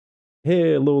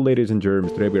Hello ladies and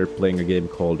germs, today we are playing a game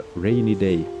called Rainy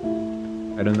Day.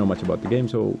 I don't know much about the game,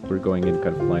 so we're going in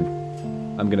kind of blind.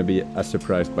 I'm gonna be as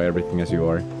surprised by everything as you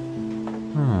are.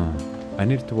 I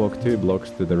need to walk 2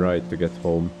 blocks to the right to get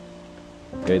home.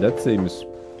 Okay, that seems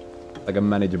like a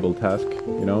manageable task,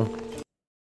 you know?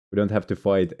 We don't have to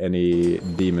fight any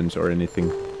demons or anything.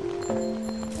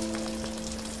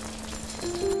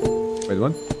 Wait,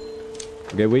 what?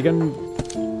 Okay, we can...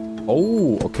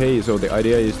 Oh, okay, so the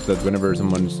idea is that whenever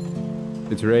someone's...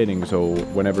 It's raining, so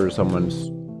whenever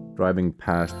someone's driving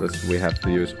past us, we have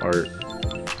to use our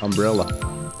umbrella.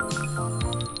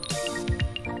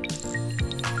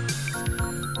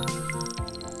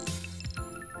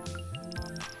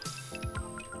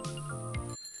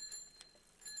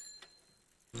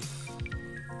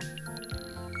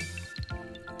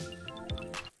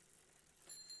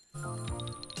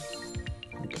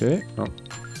 Okay, oh.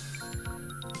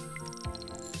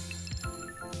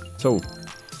 So,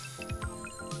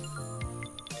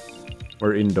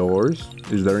 we're indoors.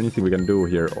 Is there anything we can do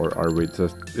here, or are we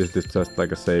just... Is this just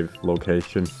like a safe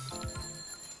location?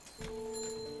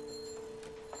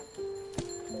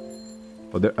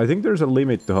 Well, I think there's a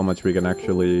limit to how much we can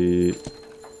actually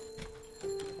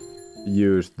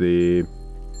use the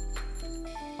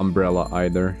umbrella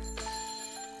either.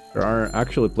 There are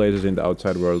actually places in the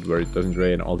outside world where it doesn't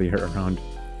rain all year around.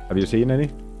 Have you seen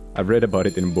any? I've read about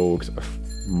it in books.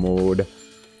 Mood.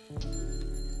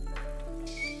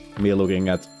 Me looking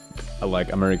at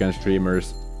like American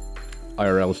streamers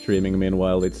IRL streaming,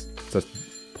 meanwhile it's just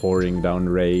pouring down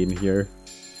rain here.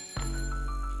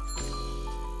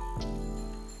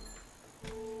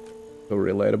 So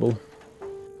relatable.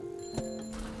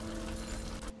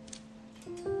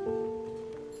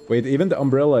 Wait, even the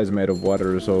umbrella is made of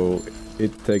water, so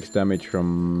it takes damage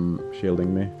from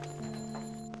shielding me.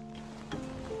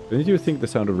 Don't you think the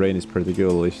sound of rain is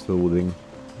particularly soothing?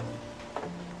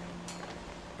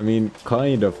 I mean,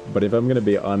 kind of, but if I'm gonna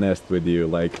be honest with you,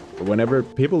 like, whenever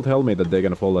people tell me that they're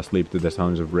gonna fall asleep to the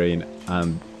sounds of rain,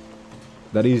 and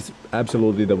that is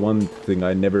absolutely the one thing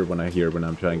I never wanna hear when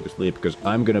I'm trying to sleep, because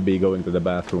I'm gonna be going to the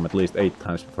bathroom at least 8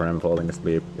 times before I'm falling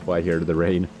asleep if I hear the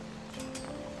rain.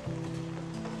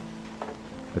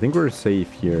 I think we're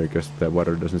safe here, because the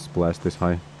water doesn't splash this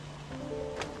high.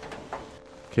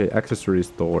 Okay, accessory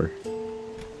store.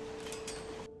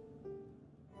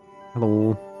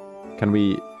 Hello. Can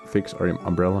we fix our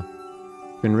umbrella?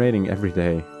 It's been raining every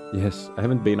day. Yes, I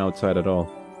haven't been outside at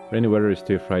all. Rainy weather is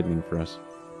too frightening for us.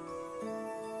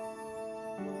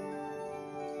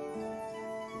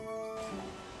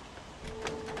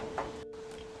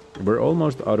 We're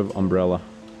almost out of umbrella.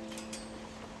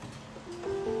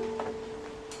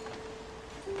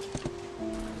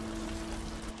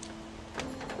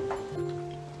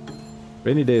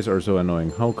 Rainy days are so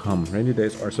annoying. How come? Rainy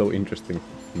days are so interesting.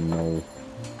 No.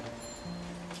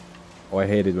 Oh, I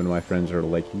hate it when my friends are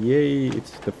like, yay, it's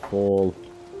the fall.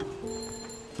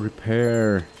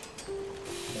 Repair.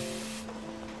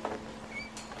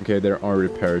 Okay, there are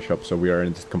repair shops, so we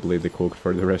aren't just completely cooked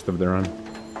for the rest of the run.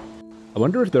 I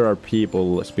wonder if there are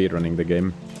people speedrunning the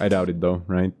game. I doubt it though,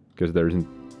 right? Because there isn't...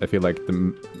 I feel like the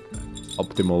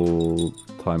optimal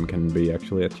time can be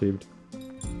actually achieved.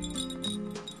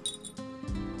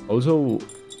 Also,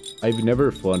 I've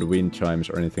never found wind chimes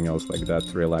or anything else like that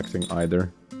relaxing either.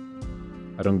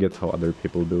 I don't get how other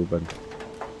people do, but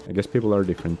I guess people are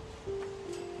different.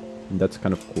 And that's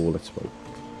kind of cool as well.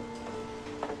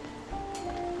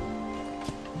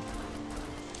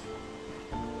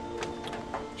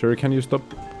 Sure, can you stop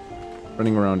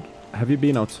running around? Have you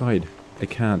been outside? I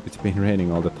can't. It's been raining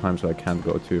all the time, so I can't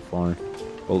go too far.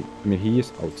 Well, I mean, he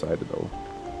is outside though.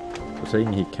 So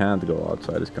saying he can't go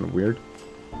outside is kind of weird.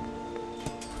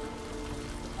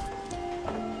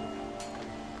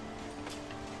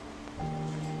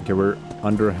 Okay, we're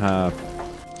under half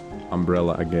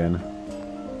umbrella again.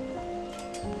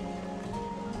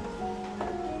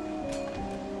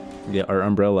 Yeah, our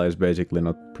umbrella is basically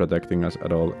not protecting us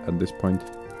at all at this point.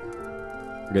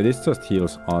 Okay, this just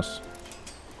heals us.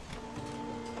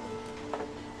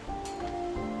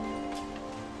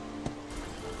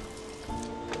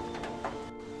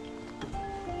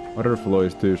 Water flow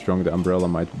is too strong, the umbrella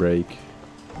might break.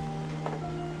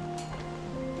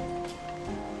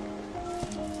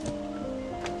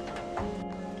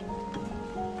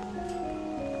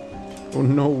 Oh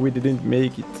no, we didn't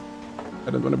make it.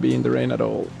 I don't want to be in the rain at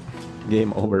all.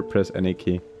 Game over, press any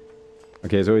key.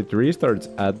 Okay, so it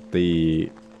restarts at the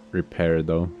repair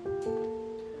though.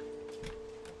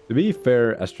 To be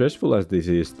fair, as stressful as this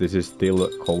is still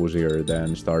cozier than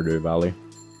Stardew Valley.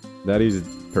 That is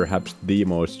perhaps the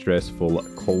most stressful,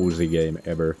 cozy game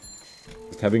ever.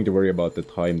 just having to worry about the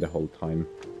time the whole time.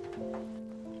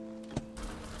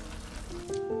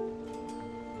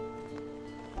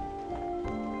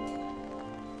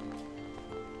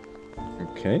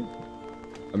 Okay.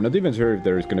 I'm not even sure if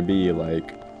there's gonna be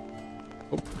like...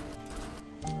 Oh,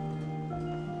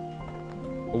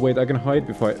 oh wait, I can hide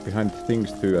behind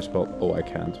things too as well. Oh, I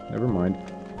can't. Never mind.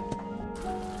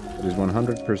 That is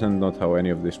 100% not how any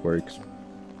of this works.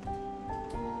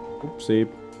 Oopsie.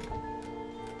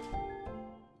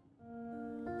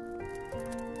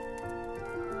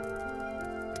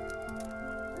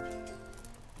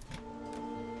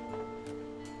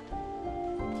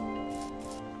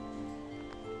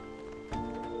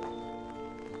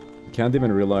 Can't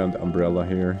even rely on the umbrella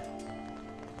here.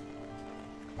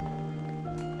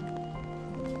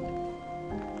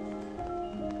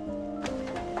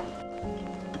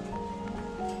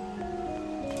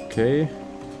 Okay.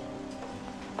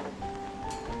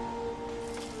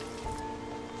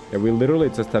 Yeah, we literally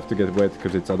just have to get wet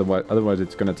because it's otherwise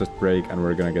it's gonna just break and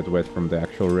we're gonna get wet from the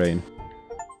actual rain.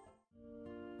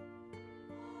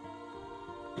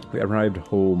 We arrived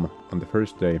home on the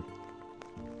first day.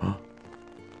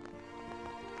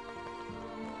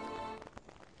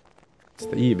 It's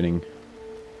the evening.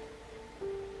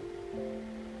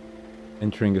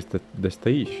 Entering the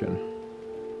station.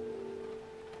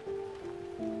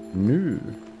 No.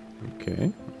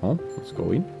 Okay. Oh, let's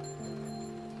go in.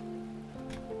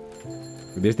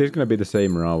 This is gonna be the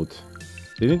same route.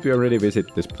 Didn't we already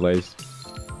visit this place?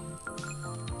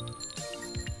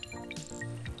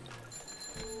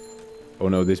 Oh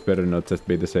no, this better not just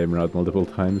be the same route multiple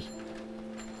times.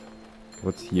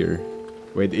 What's here?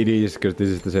 Wait, it is, because this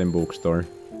is the same bookstore.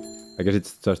 I guess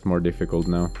it's just more difficult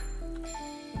now.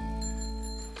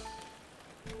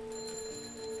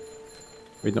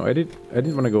 Wait, no, I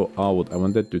didn't want to go out. I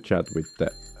wanted to chat with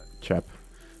the chap.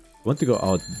 I want to go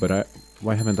out, but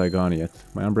why haven't I gone yet?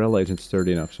 My umbrella isn't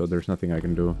sturdy enough, so there's nothing I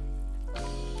can do.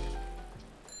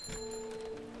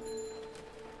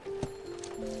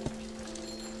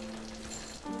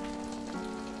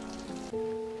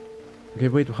 Okay,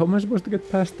 wait, how am I supposed to get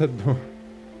past that door?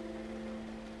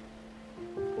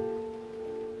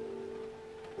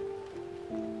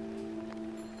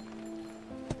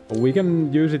 We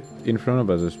can use it in front of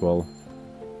us as well.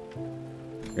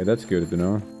 Okay, that's good to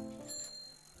know.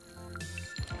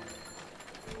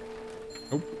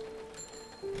 Oh.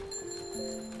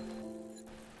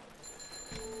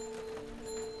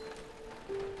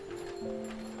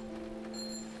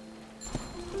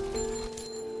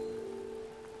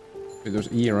 It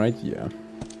was E, right? Yeah.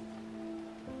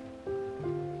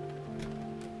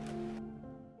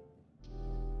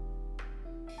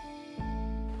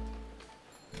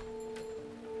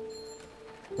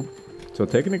 So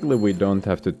technically we don't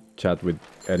have to chat with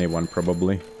anyone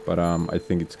probably, but I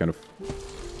think it's kind of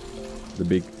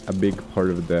a big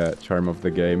part of the charm of the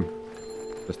game,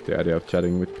 just the idea of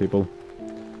chatting with people.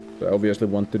 So I obviously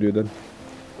want to do that.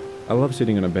 I love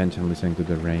sitting on a bench and listening to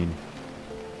the rain.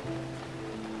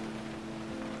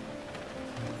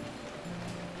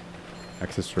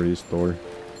 Accessory store.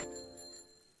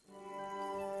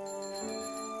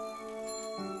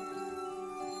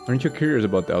 Aren't you curious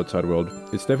about the outside world?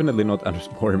 It's definitely not as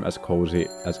warm as cozy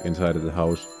as inside of the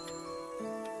house.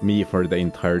 Me for the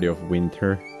entirety of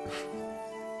winter.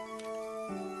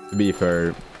 To be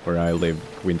fair, where I live,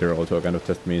 winter also kind of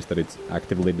just means that it's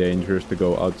actively dangerous to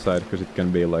go outside because it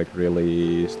can be like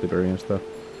really slippery and stuff.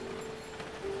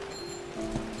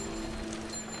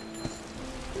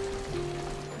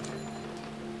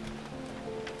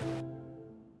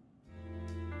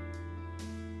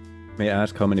 May I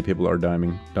ask how many people are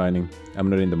dining? I'm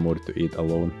not in the mood to eat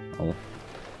alone. Oh.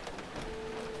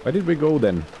 Why did we go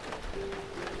then?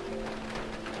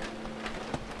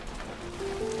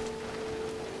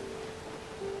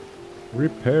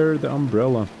 Repair the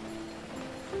umbrella.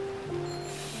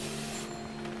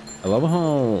 I love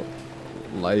how,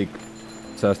 like,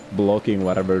 just blocking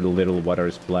whatever the little water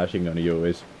is splashing on you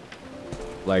is,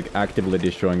 like, actively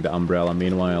destroying the umbrella.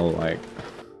 Meanwhile, like,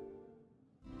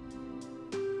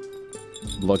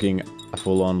 blocking a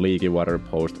full-on leaky water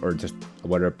post or just a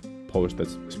water post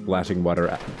that's splashing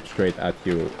water straight at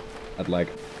you at like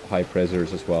high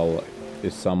pressures as well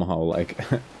is somehow like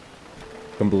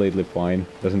completely fine.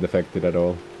 Doesn't affect it at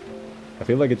all. I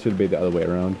feel like it should be the other way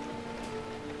around.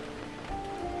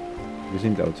 Have you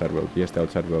seen the outside world? Yes, the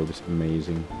outside world is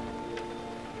amazing.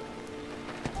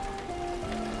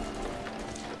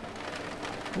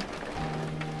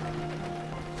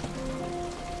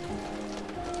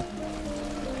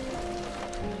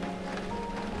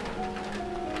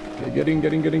 Get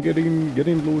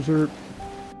in, loser.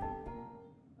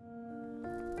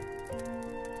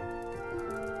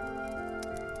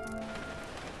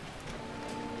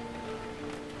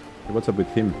 What's up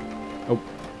with him? Oh,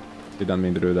 didn't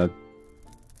mean to do that.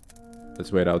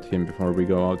 Let's wait out him before we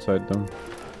go outside though.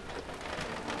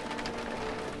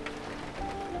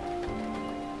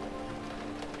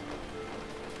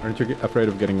 Aren't you afraid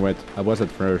of getting wet? I was at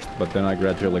first, but then I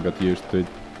gradually got used to it.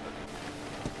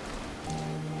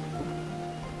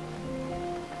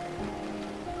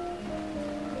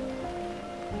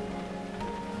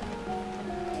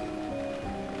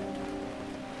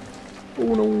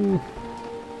 Oh no!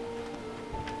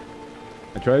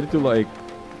 I tried to like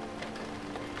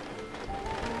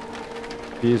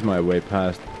ease my way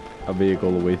past a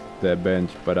vehicle with the bench,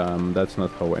 but that's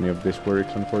not how any of this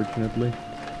works, unfortunately.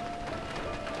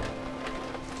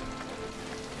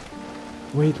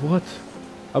 Wait, what?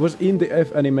 I was in the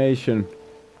F animation.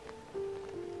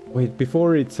 Wait,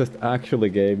 before it just actually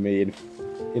gave me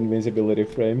invincibility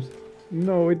frames.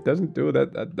 No, it doesn't do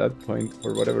that at that point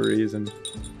for whatever reason.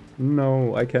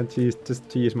 No, I can't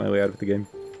just cheese my way out of the game.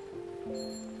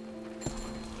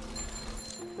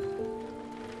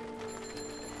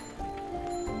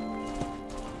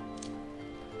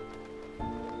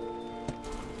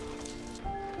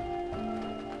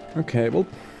 Okay, well...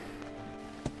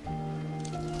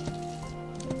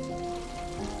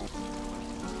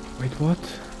 Wait,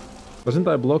 what? Wasn't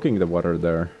I blocking the water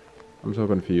there? I'm so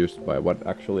confused by what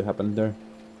actually happened there.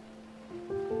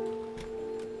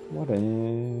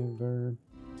 Whatever.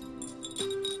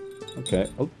 Okay,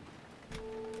 oh.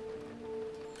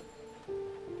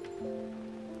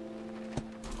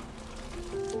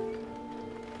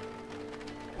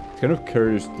 It's kind of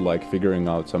cursed, like, figuring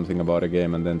out something about a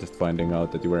game and then just finding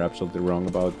out that you were absolutely wrong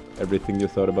about everything you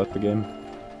thought about the game.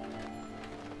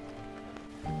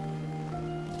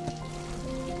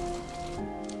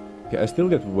 Okay, I still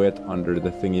get wet under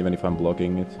the thing even if I'm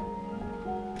blocking it.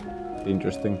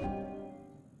 Interesting.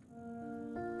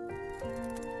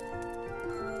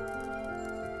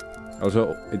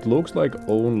 Also, it looks like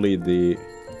only the...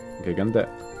 Okay, can the...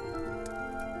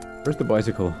 Where's the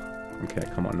bicycle? Okay,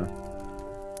 come on now.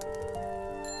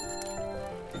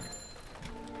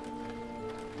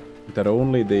 That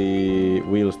only the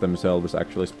wheels themselves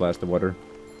actually splash the water.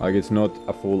 Like, it's not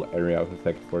a full area of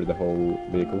effect for the whole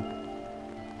vehicle.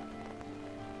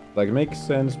 Like, it makes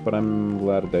sense, but I'm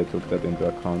glad they took that into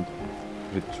account.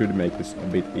 It should make this a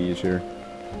bit easier.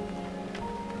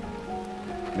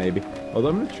 Maybe. Although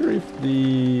I'm not sure if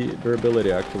the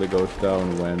durability actually goes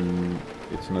down when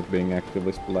it's not being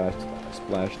actively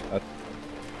splashed at.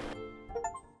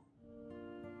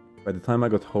 By the time I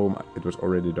got home, it was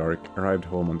already dark. Arrived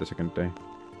home on the second day.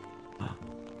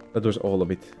 That was all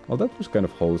of it. Well, that was kind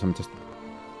of wholesome, just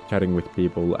chatting with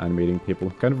people and meeting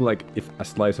people. Kind of like if a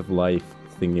slice of life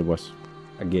thingy was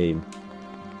a game.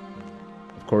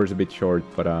 Of course, a bit short,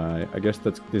 but I guess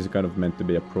this is kind of meant to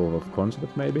be a proof of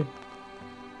concept, maybe.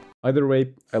 Either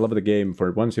way, I love the game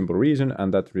for one simple reason,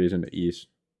 and that reason is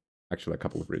actually a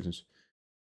couple of reasons.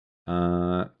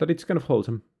 That it's kind of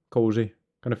wholesome, cozy,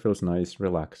 kind of feels nice,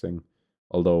 relaxing.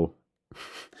 Although,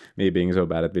 me being so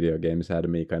bad at video games had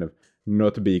me kind of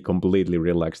not be completely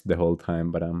relaxed the whole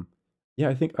time, but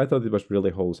yeah, I thought it was really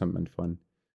wholesome and fun.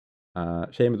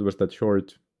 Shame it was that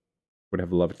short. Would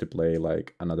have loved to play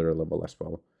like another level as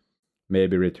well.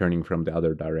 Maybe returning from the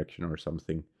other direction or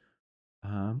something.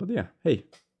 But yeah, hey.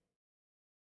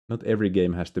 Not every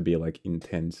game has to be like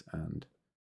intense and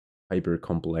hyper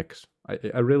complex.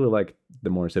 I really like the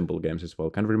more simple games as well.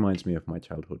 Kind of reminds me of my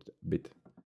childhood a bit.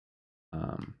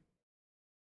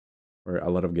 Where a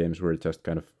lot of games were just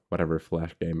kind of whatever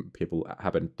flash game people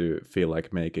happened to feel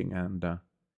like making, and the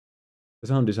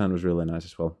sound design was really nice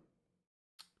as well.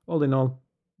 All in all,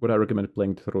 would I recommend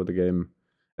playing through the game?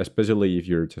 Especially if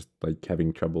you're just like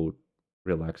having trouble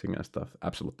relaxing and stuff.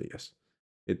 Absolutely yes.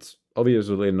 It's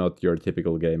obviously not your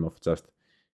typical game of just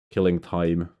killing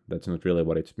time. That's not really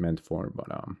what it's meant for, but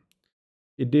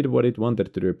it did what it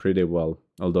wanted to do pretty well.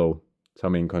 Although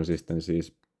some inconsistencies,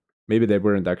 maybe they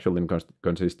weren't actual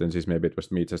inconsistencies, maybe it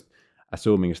was me just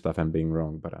assuming stuff and being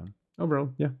wrong. But overall,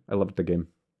 yeah, I loved the game.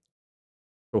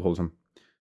 So wholesome.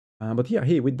 But yeah,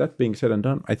 hey, with that being said and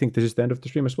done, I think this is the end of the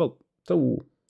stream as well. So